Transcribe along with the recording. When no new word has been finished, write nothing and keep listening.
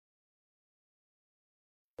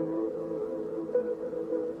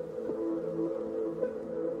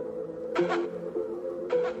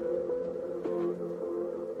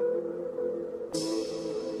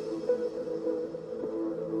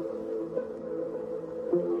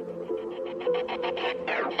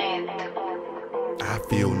I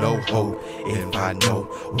feel no hope if I know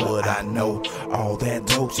what I know. All that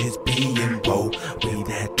dope is being woke. We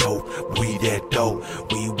that dope, we that dope.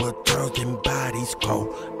 We were turns and bodies cold,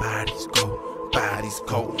 bodies cold, bodies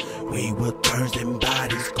cold. We were turns and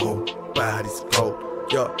bodies cold, bodies cold.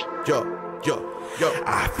 Yo, yo. Yo,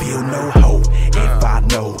 I feel no hope if I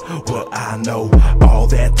know what I know. All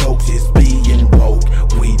that dope is being woke.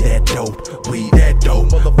 We that dope, we that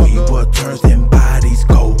dope. We were turns and bodies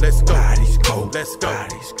cold. Let's go. Bodies cold. Let's go.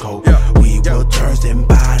 Bodies cold. Yeah. We were turns and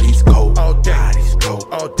bodies cold. All day. Bodies cold.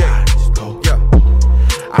 All day. Bodies cold. Yeah.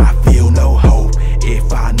 I feel no hope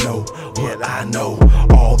if I know what I know.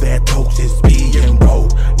 All that dope is being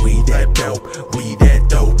woke. We that dope, we that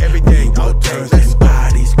dope. Everything we were turns and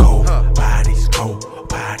bodies cold. Bodies cold.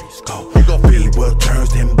 Bodies cold. We were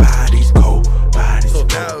turns and bodies cold. Bodies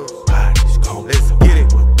cold. Bodies cold. Let's get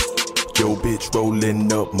it. Yo, bitch,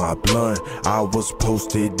 rolling up my blunt. I was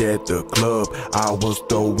posted at the club. I was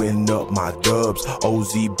throwing up my dubs.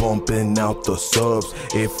 OZ bumping out the subs.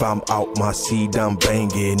 If I'm out my seat, I'm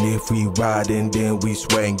banging. If we riding, then we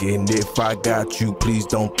swanging. If I got you, please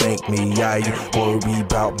don't thank me. I ain't worry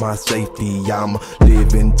about my safety. I'm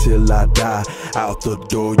living till I die. Out the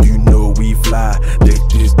door, you know we fly.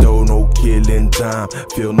 This door, no killing time.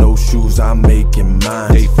 Feel no shoes, I'm making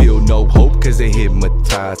mine. They feel no hope cause they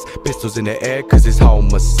hypnotized. Pistols in the air cause it's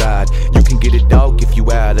homicide. You can get it, dog, if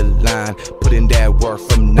you out of line. Put in that work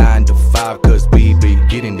from 9 to 5 cause we be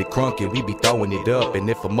getting it crunky, we be throwing it up. And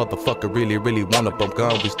if a motherfucker really wanna bump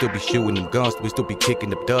gun, we still be shooting them guns, we still be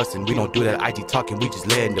kicking up dust. And we don't do that IG talking, we just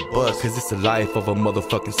letting the bust. Cause it's the life of a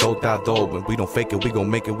motherfucking soldado. When we don't fake it, we gon'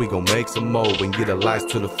 make it, we gon' make some more. And get a life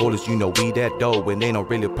to the fullest, you know we that dope. And they don't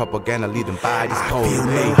really propaganda, leave them bodies cold. I feel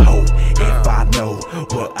no hope if I know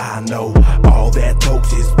what I know. All that dope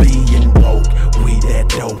is being woke. We that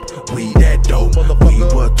dope, we that dope. We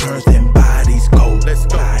were turns and bodies cold. Let's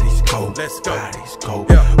go. Bodies cold. Let's go. Bodies cold.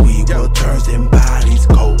 Yeah. We were turns and bodies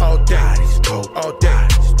cold. All day. Bodies cold. All day.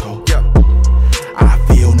 Bodies cold. Yeah. I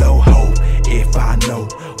feel no hope if I know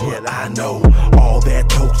what I know. All that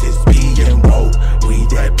dope is being woke. We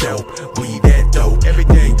that dope, we that dope.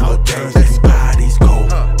 Everything we were turns and bodies cold.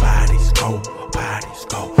 Bodies cold. Bodies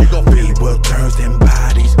cold. We were turns and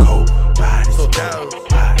bodies cold. Bodies cold.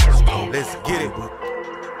 Bodies cold. Let's get it.